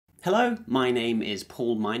Hello, my name is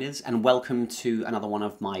Paul Miners and welcome to another one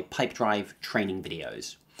of my Pipedrive training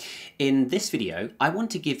videos. In this video, I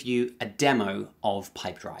want to give you a demo of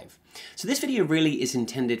Pipedrive. So this video really is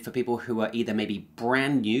intended for people who are either maybe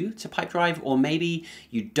brand new to Pipedrive, or maybe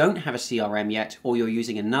you don't have a CRM yet, or you're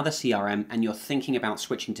using another CRM and you're thinking about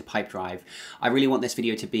switching to Pipedrive. I really want this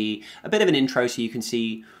video to be a bit of an intro so you can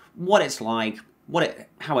see what it's like,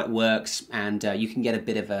 how it works, and you can get a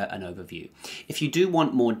bit of an overview. If you do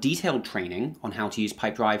want more detailed training on how to use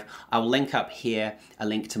Pipedrive, I'll link up here a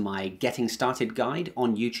link to my Getting Started guide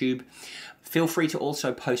on YouTube. Feel free to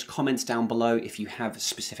also post comments down below if you have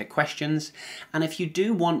specific questions. And if you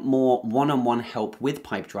do want more one-on-one help with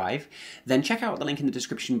Pipedrive, then check out the link in the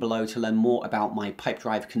description below to learn more about my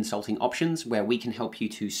Pipedrive consulting options, where we can help you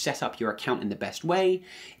to set up your account in the best way,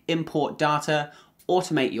 import data,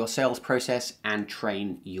 automate your sales process, and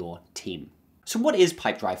train your team. So what is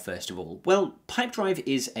Pipedrive, first of all? Well, Pipedrive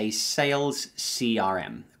is a sales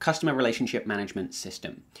CRM, customer relationship management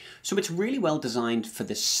system. So it's really well designed for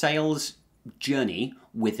the sales journey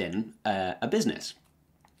within a business.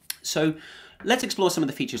 So let's explore some of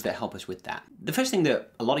the features that help us with that. The first thing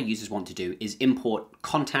that a lot of users want to do is import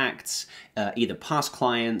contacts, either past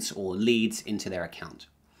clients or leads, into their account.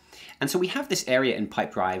 And so we have this area in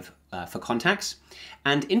Pipedrive for contacts,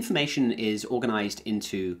 and information is organized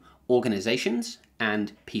into organizations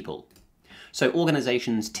and people. So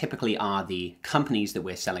organizations typically are the companies that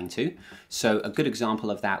we're selling to. So a good example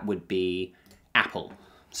of that would be Apple.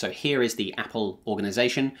 So here is the Apple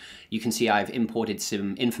organization. You can see I've imported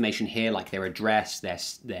some information here, like their address, their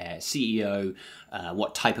CEO,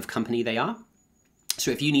 what type of company they are. So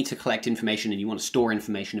if you need to collect information and you want to store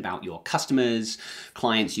information about your customers,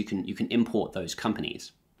 clients, you can import those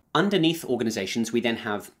companies. Underneath organizations, we then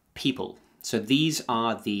have people. So these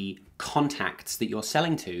are the contacts that you're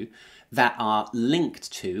selling to that are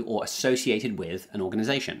linked to or associated with an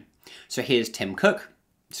organization. So here's Tim Cook.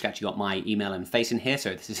 It's actually got my email and face in here,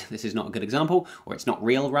 so this is not a good example, or it's not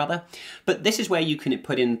real rather. But this is where you can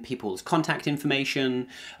put in people's contact information,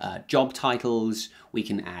 job titles. We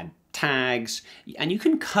can add tags, and you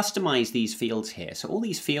can customize these fields here. So all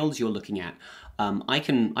these fields you're looking at,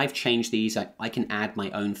 I've changed these. I can add my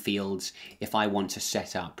own fields if I want to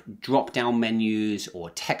set up drop-down menus or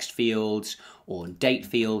text fields or date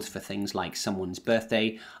fields for things like someone's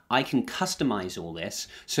birthday. I can customize all this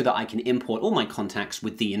so that I can import all my contacts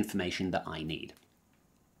with the information that I need.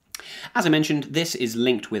 As I mentioned, this is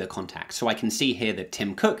linked with a contact. So I can see here that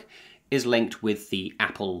Tim Cook is linked with the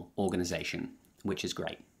Apple organization, which is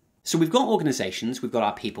great. So we've got organizations, we've got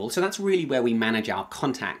our people, so that's really where we manage our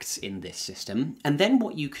contacts in this system. And then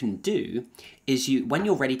what you can do is when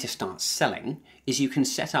you're ready to start selling, is you can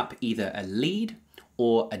set up either a lead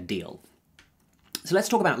or a deal. So let's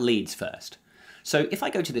talk about leads first. So if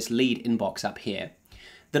I go to this lead inbox up here,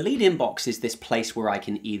 the lead inbox is this place where I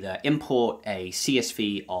can either import a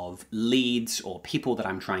CSV of leads or people that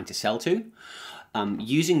I'm trying to sell to.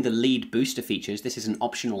 Using the lead booster features, this is an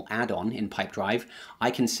optional add-on in Pipedrive.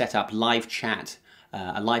 I can set up live chat,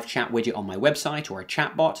 a live chat widget on my website or a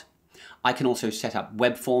chat bot. I can also set up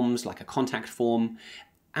web forms like a contact form,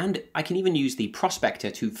 and I can even use the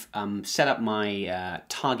prospector to set up my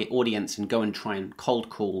target audience and go and try and cold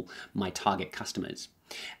call my target customers.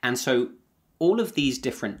 And so all of these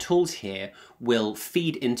different tools here will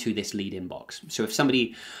feed into this lead inbox. So if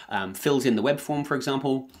somebody fills in the web form, for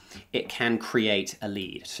example, it can create a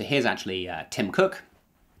lead. So here's actually Tim Cook.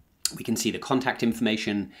 We can see the contact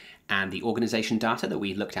information and the organization data that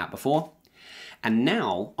we looked at before. And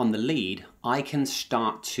now on the lead, I can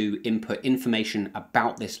start to input information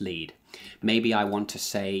about this lead. Maybe I want to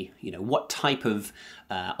say, what type of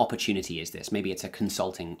opportunity is this? Maybe it's a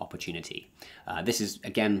consulting opportunity. This is,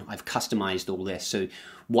 again, I've customized all this. So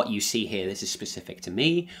what you see here, this is specific to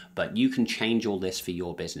me, but you can change all this for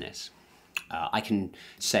your business. I can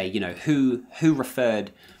say, who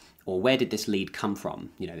referred, or where did this lead come from?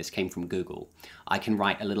 This came from Google. I can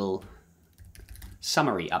write a little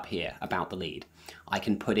summary up here about the lead. I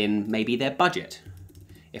can put in maybe their budget,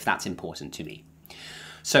 if that's important to me.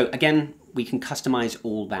 So again, we can customize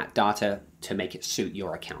all that data to make it suit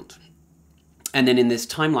your account. And then in this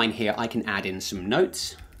timeline here, I can add in some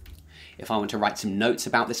notes. If I want to write some notes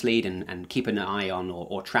about this lead and keep an eye on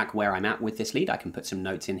or track where I'm at with this lead, I can put some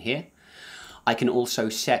notes in here. I can also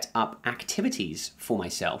set up activities for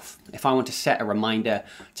myself. If I want to set a reminder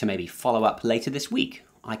to maybe follow up later this week,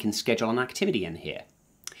 I can schedule an activity in here.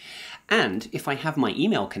 And if I have my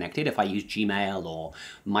email connected, if I use Gmail or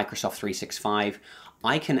Microsoft 365,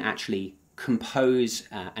 I can actually compose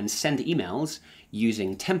and send emails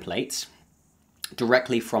using templates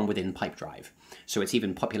directly from within Pipedrive. So it's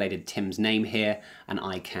even populated Tim's name here, and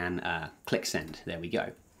I can click send. There we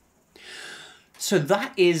go. So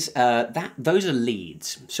that is those are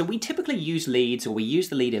leads. So we typically use leads, or we use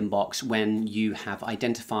the lead inbox when you have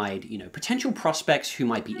identified, potential prospects who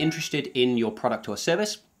might be interested in your product or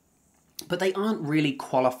service, but they aren't really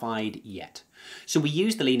qualified yet. So we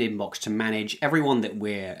use the lead inbox to manage everyone that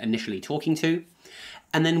we're initially talking to.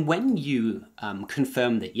 And then when you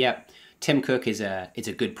confirm that, yep, Tim Cook is a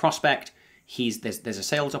good prospect, there's a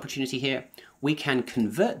sales opportunity here, we can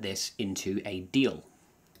convert this into a deal.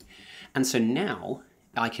 And so now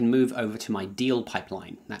I can move over to my deal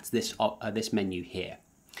pipeline. That's this menu here.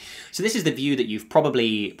 So this is the view that you've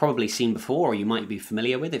probably seen before, or you might be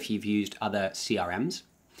familiar with if you've used other CRMs.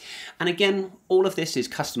 And again, all of this is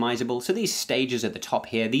customizable. So these stages at the top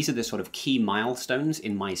here, these are the sort of key milestones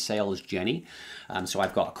in my sales journey. So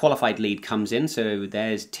I've got a qualified lead comes in. So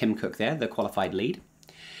there's Tim Cook there, the qualified lead.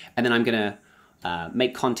 And then I'm going to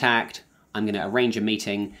make contact. I'm going to arrange a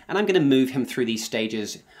meeting, and I'm going to move him through these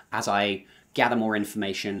stages as I gather more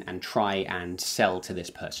information and try and sell to this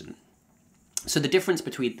person. So the difference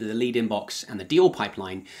between the lead inbox and the deal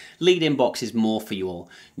pipeline, lead inbox is more for your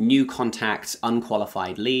new contacts,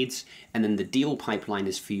 unqualified leads, and then the deal pipeline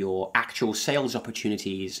is for your actual sales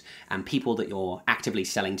opportunities and people that you're actively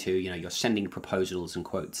selling to, you're sending proposals and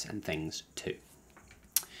quotes and things to.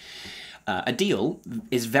 A deal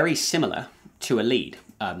is very similar to a lead.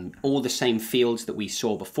 All the same fields that we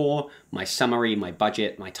saw before, my summary, my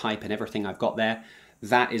budget, my type, and everything I've got there,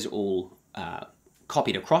 that is all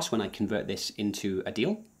copied across when I convert this into a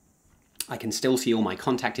deal. I can still see all my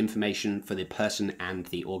contact information for the person and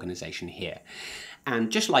the organization here. And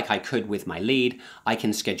just like I could with my lead, I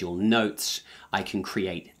can schedule notes, I can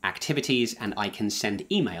create activities, and I can send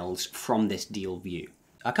emails from this deal view.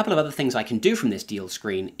 A couple of other things I can do from this deal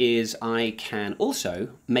screen is I can also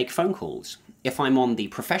make phone calls. If I'm on the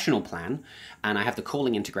professional plan and I have the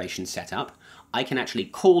calling integration set up, I can actually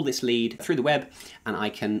call this lead through the web, and I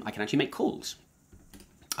can actually make calls.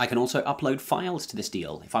 I can also upload files to this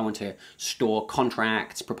deal. If I want to store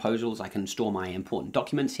contracts, proposals, I can store my important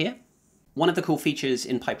documents here. One of the cool features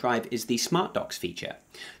in Pipedrive is the Smart Docs feature.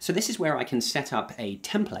 So this is where I can set up a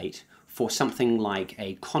template for something like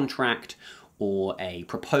a contract or a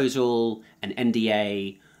proposal, an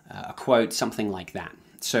NDA, a quote, something like that.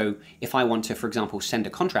 So if I want to, for example, send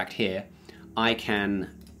a contract here, I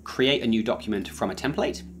can create a new document from a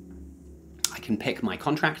template. I can pick my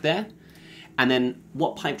contract there. And then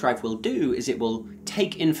what Pipedrive will do is it will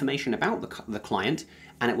take information about the client,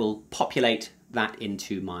 and it will populate that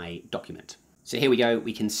into my document. So here we go.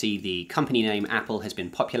 We can see the company name Apple has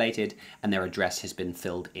been populated and their address has been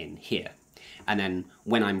filled in here. And then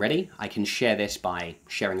when I'm ready, I can share this by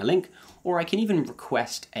sharing a link, or I can even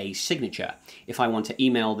request a signature. If I want to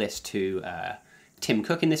email this to Tim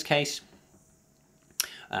Cook in this case,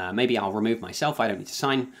 maybe I'll remove myself, I don't need to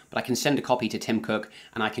sign, but I can send a copy to Tim Cook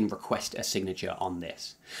and I can request a signature on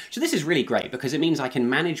this. So this is really great because it means I can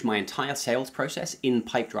manage my entire sales process in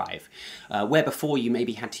Pipedrive, where before you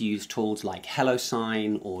maybe had to use tools like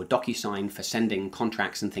HelloSign or DocuSign for sending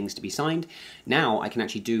contracts and things to be signed. Now I can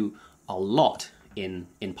actually do a lot in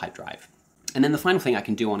Pipedrive. And then the final thing I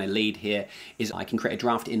can do on a lead here is I can create a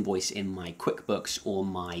draft invoice in my QuickBooks or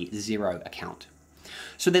my Xero account.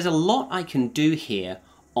 So there's a lot I can do here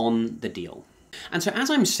on the deal. And so as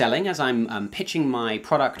I'm selling, as I'm pitching my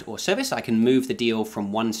product or service, I can move the deal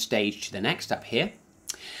from one stage to the next up here.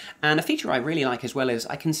 And a feature I really like as well is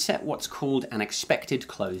I can set what's called an expected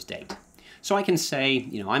close date. So I can say,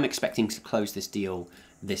 I'm expecting to close this deal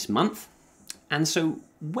this month. And so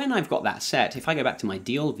when I've got that set, if I go back to my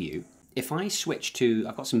deal view, if I switch to,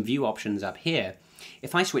 I've got some view options up here.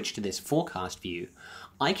 If I switch to this forecast view,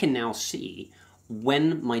 I can now see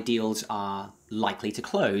when my deals are likely to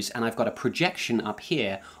close, and I've got a projection up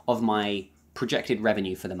here of my projected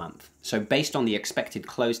revenue for the month. So based on the expected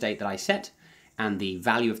close date that I set and the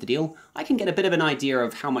value of the deal, I can get a bit of an idea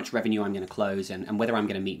of how much revenue I'm going to close and whether I'm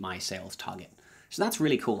going to meet my sales target. So that's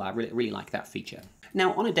really cool. I really like that feature.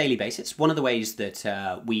 Now, on a daily basis, one of the ways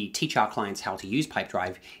that we teach our clients how to use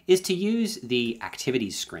Pipedrive is to use the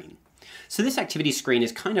activities screen. So this activities screen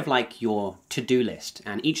is kind of like your to-do list,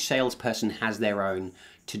 and each salesperson has their own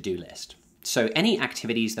to-do list. So any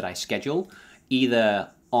activities that I schedule, either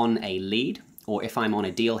on a lead, or if I'm on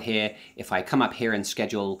a deal here, if I come up here and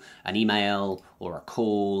schedule an email or a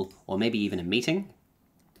call, or maybe even a meeting,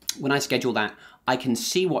 when I schedule that, I can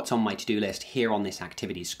see what's on my to-do list here on this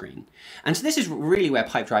activities screen. And so this is really where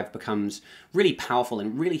Pipedrive becomes really powerful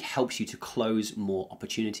and really helps you to close more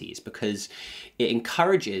opportunities, because it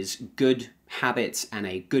encourages good, habits and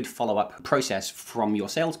a good follow-up process from your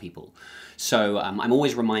salespeople. So I'm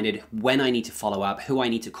always reminded when I need to follow up, who I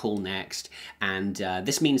need to call next, and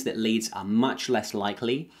this means that leads are much less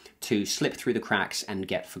likely to slip through the cracks and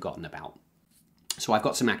get forgotten about. So I've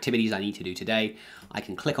got some activities I need to do today. I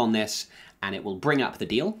can click on this and it will bring up the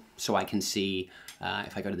deal. So I can see,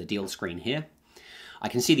 if I go to the deal screen here, I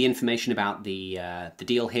can see the information about the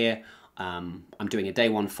deal here. I'm doing a day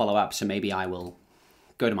one follow-up, so maybe I will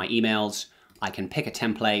go to my emails. I can pick a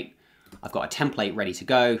template. I've got a template ready to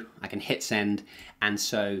go. I can hit send. And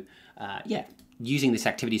so, yeah, using this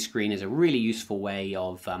activity screen is a really useful way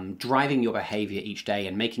of driving your behavior each day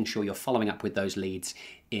and making sure you're following up with those leads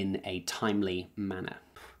in a timely manner.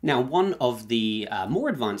 Now, one of the more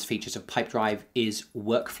advanced features of Pipedrive is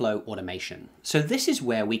workflow automation. So this is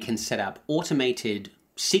where we can set up automated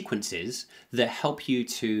sequences that help you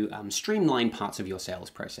to streamline parts of your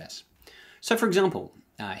sales process. So for example,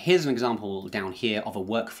 here's an example down here of a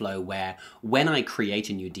workflow where when I create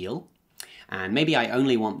a new deal, and maybe I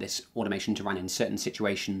only want this automation to run in certain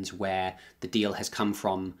situations where the deal has come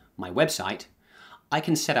from my website, I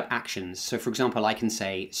can set up actions. So for example, I can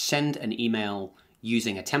say, send an email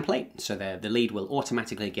using a template, so the lead will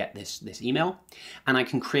automatically get this email, and I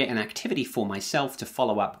can create an activity for myself to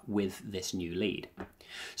follow up with this new lead.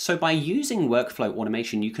 So by using workflow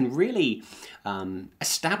automation, you can really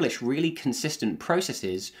establish really consistent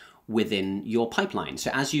processes within your pipeline.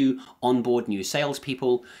 So as you onboard new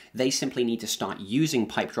salespeople, they simply need to start using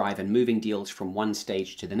Pipedrive and moving deals from one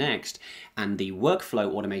stage to the next, and the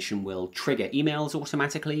workflow automation will trigger emails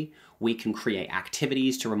automatically. We can create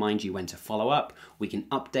activities to remind you when to follow up. We can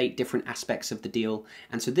update different aspects of the deal.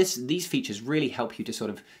 And so these features really help you to sort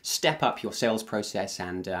of step up your sales process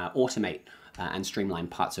and automate and streamline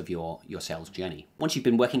parts of your sales journey. Once you've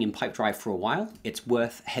been working in Pipedrive for a while, it's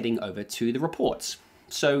worth heading over to the reports.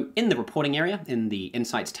 So in the reporting area, in the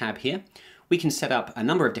Insights tab here, we can set up a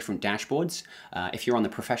number of different dashboards. If you're on the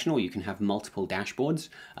professional, you can have multiple dashboards.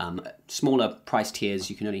 Smaller price tiers,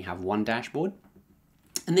 you can only have one dashboard.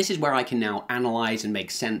 And this is where I can now analyze and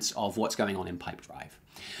make sense of what's going on in Pipedrive.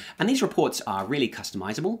 And these reports are really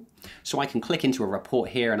customizable. So I can click into a report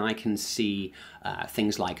here and I can see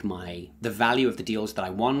things like the value of the deals that I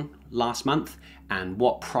won last month and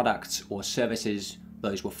what products or services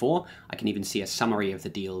those were for. I can even see a summary of the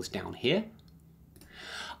deals down here.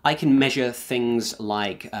 I can measure things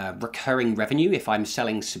like recurring revenue. If I'm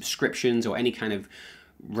selling subscriptions or any kind of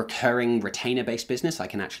recurring retainer-based business, I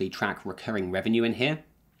can actually track recurring revenue in here.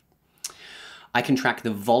 I can track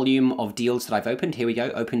the volume of deals that I've opened. Here we go,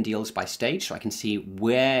 open deals by stage. So I can see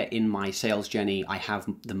where in my sales journey I have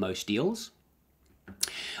the most deals.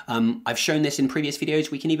 I've shown this in previous videos.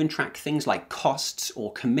 We can even track things like costs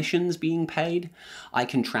or commissions being paid. I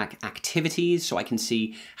can track activities, so I can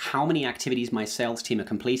see how many activities my sales team are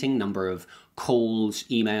completing, number of calls,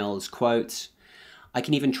 emails, quotes. I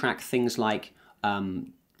can even track things like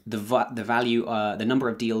the value, the number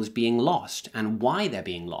of deals being lost and why they're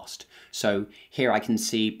being lost. So here I can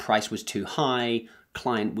see price was too high,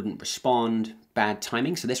 client wouldn't respond, bad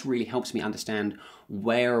timing. So this really helps me understand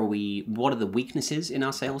what are the weaknesses in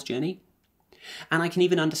our sales journey. And I can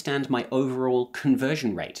even understand my overall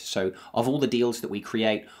conversion rate. So of all the deals that we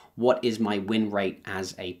create, what is my win rate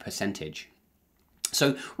as a percentage?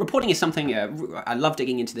 So reporting is something, I love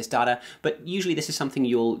digging into this data, but usually this is something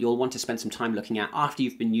you'll want to spend some time looking at after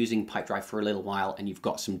you've been using Pipedrive for a little while and you've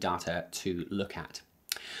got some data to look at.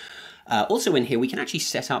 Also in here, we can actually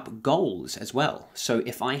set up goals as well. So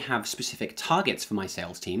if I have specific targets for my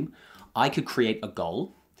sales team, I could create a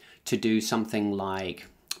goal to do something like,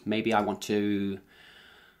 maybe I want to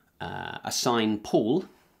assign Paul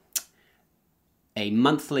a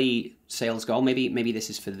monthly sales goal. Maybe this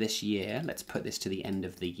is for this year. Let's put this to the end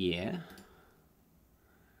of the year.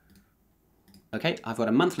 Okay, I've got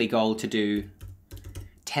a monthly goal to do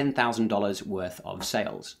 $10,000 worth of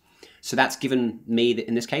sales. So that's given me,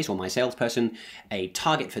 in this case, or my salesperson, a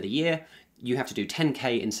target for the year. You have to do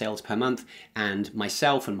 10K in sales per month, and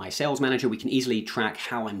myself and my sales manager, we can easily track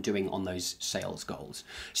how I'm doing on those sales goals.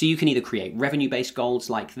 So you can either create revenue-based goals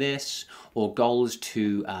like this, or goals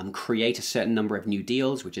to create a certain number of new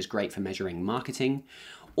deals, which is great for measuring marketing.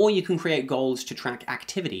 Or you can create goals to track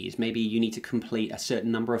activities. Maybe you need to complete a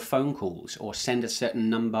certain number of phone calls or send a certain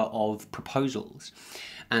number of proposals.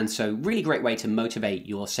 And so really great way to motivate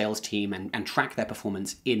your sales team and track their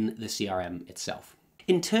performance in the CRM itself.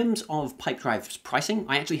 In terms of Pipedrive's pricing,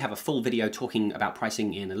 I actually have a full video talking about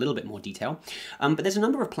pricing in a little bit more detail, but there's a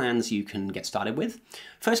number of plans you can get started with.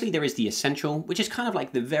 Firstly, there is the Essential, which is kind of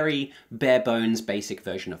like the very bare bones basic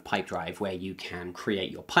version of Pipedrive, where you can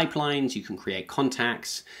create your pipelines, you can create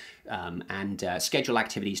contacts, and schedule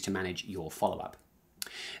activities to manage your follow-up.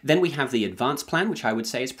 Then we have the advanced plan, which I would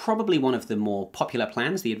say is probably one of the more popular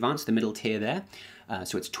plans, the advanced, the middle tier there.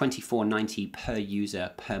 So it's $24.90 per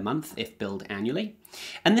user per month if billed annually.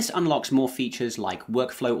 And this unlocks more features like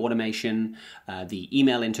workflow automation, the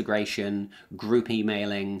email integration, group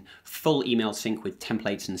emailing, full email sync with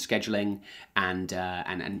templates and scheduling,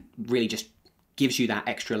 and really just gives you that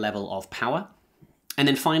extra level of power. And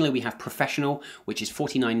then finally, we have Professional, which is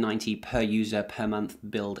 $49.90 per user per month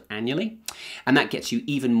billed annually. And that gets you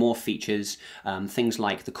even more features, things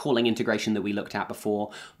like the calling integration that we looked at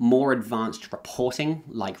before, more advanced reporting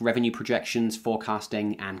like revenue projections,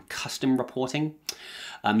 forecasting, and custom reporting.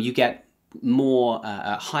 You get more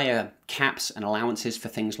higher caps and allowances for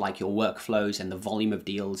things like your workflows and the volume of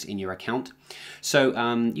deals in your account. So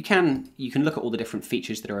you can look at all the different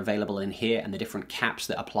features that are available in here and the different caps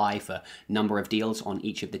that apply for number of deals on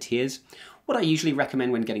each of the tiers. What I usually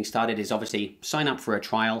recommend when getting started is obviously sign up for a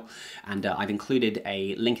trial, and I've included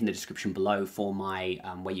a link in the description below for my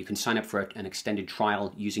where you can sign up for an extended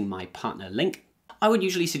trial using my partner link. I would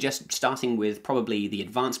usually suggest starting with probably the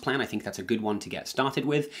advanced plan. I think that's a good one to get started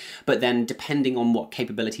with, but then depending on what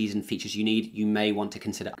capabilities and features you need, you may want to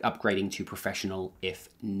consider upgrading to Professional if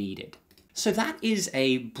needed. So that is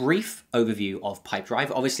a brief overview of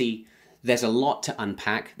Pipedrive. Obviously, there's a lot to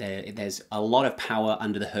unpack. There's a lot of power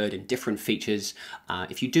under the hood and different features.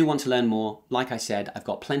 If you do want to learn more, like I said, I've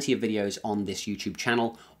got plenty of videos on this YouTube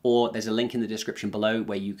channel, or there's a link in the description below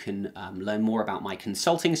where you can learn more about my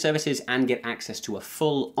consulting services and get access to a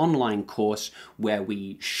full online course where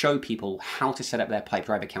we show people how to set up their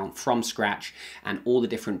Pipedrive account from scratch and all the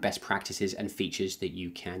different best practices and features that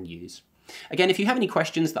you can use. Again, if you have any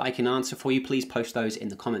questions that I can answer for you, please post those in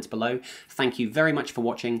the comments below. Thank you very much for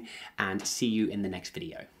watching, and see you in the next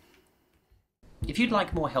video. If you'd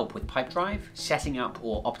like more help with Pipedrive, setting up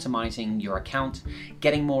or optimizing your account,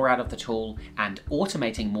 getting more out of the tool, and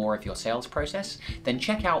automating more of your sales process, then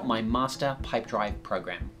check out my Master Pipedrive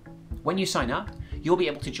program. When you sign up, you'll be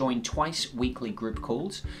able to join twice weekly group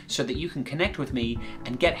calls so that you can connect with me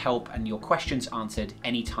and get help and your questions answered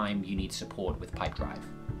anytime you need support with Pipedrive.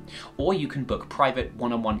 Or you can book private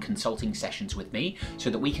one-on-one consulting sessions with me so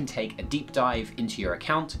that we can take a deep dive into your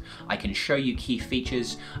account, I can show you key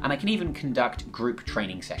features, and I can even conduct group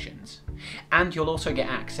training sessions. And you'll also get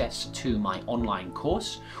access to my online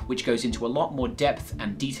course, which goes into a lot more depth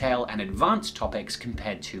and detail and advanced topics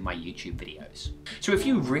compared to my YouTube videos. So if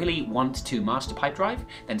you really want to master Pipedrive,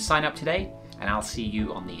 then sign up today, and I'll see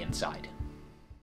you on the inside.